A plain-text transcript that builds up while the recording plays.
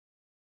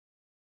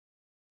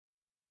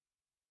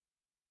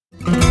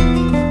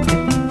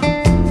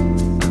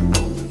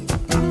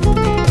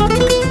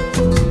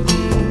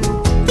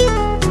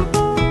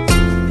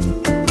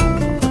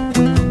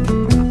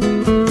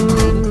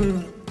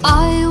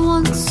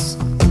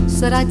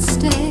said I'd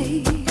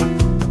stay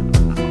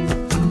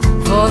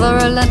for the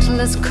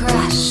relentless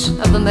crash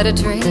of the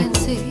Mediterranean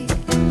Sea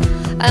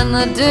and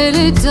the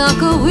daily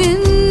darker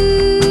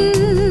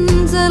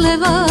winds of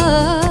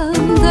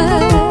levante.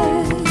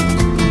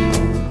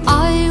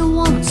 I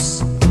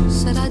once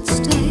said I'd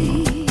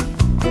stay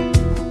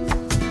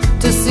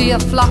to see a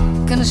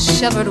flock and a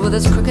shepherd with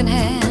his crook in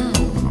hand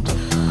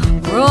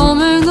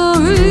roaming the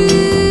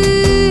rhythms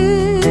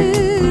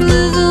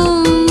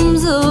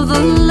of the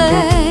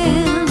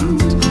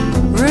land,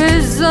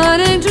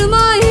 resigning to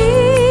my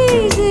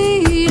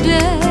easy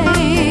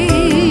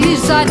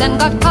days. I then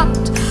got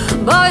caught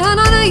by an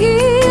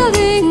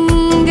unyielding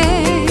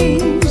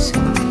gaze.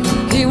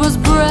 He was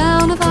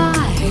brown of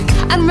eye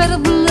and red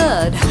of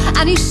blood,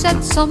 and he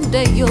said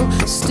someday you'll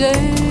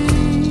stay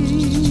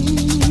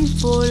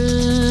for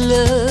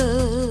love.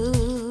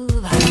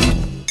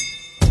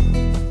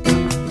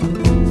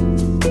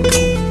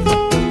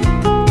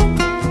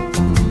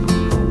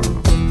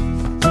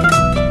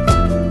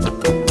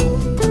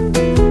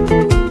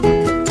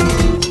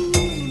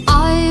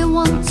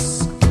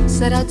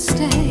 Said I'd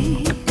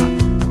stay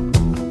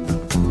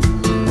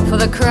for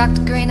the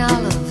cracked green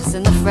olives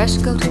and the fresh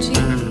goat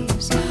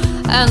cheese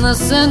and the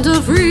scent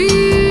of freedom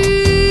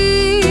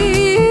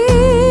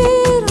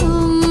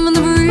and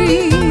the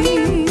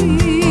breeze.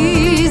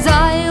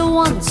 I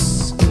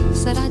once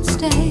said I'd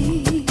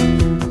stay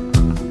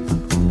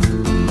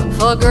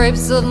for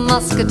grapes of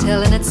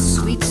muscatel and its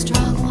sweet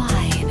strong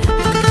wine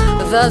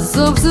that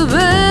soaks the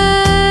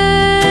barrels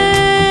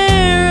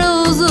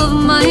of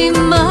my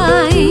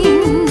mind.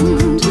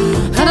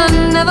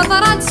 Never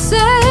thought I'd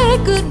say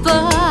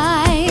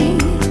goodbye,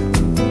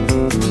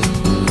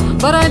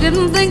 but I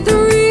didn't think the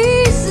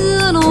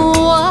reason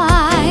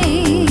why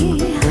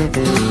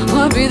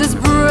would be this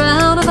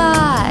brown of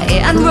eye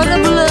and red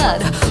of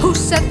blood who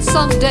said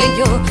someday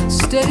you'll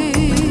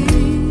stay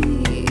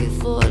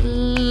for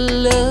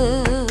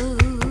love.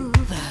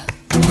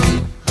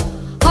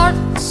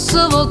 Hearts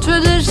of old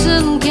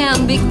tradition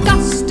can be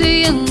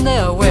gusty in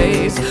their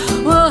ways,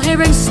 while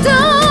hearing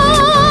stones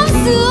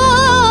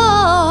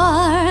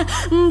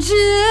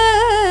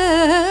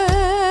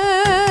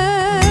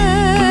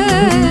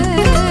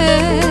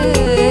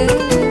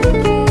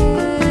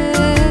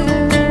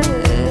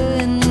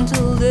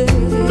gentle days.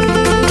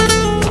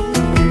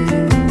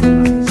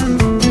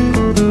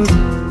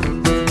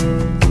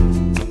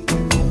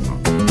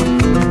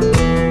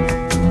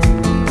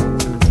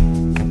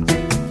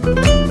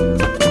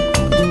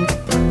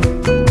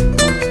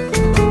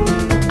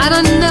 And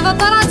I never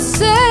thought I'd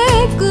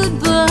say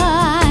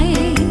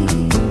goodbye,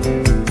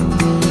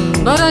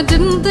 but I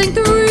didn't think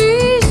the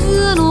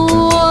reason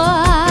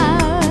why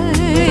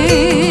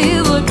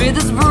would be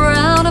this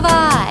brown of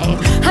eye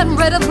and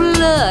red of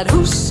blood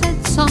who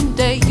said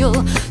someday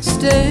you'll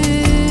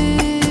stay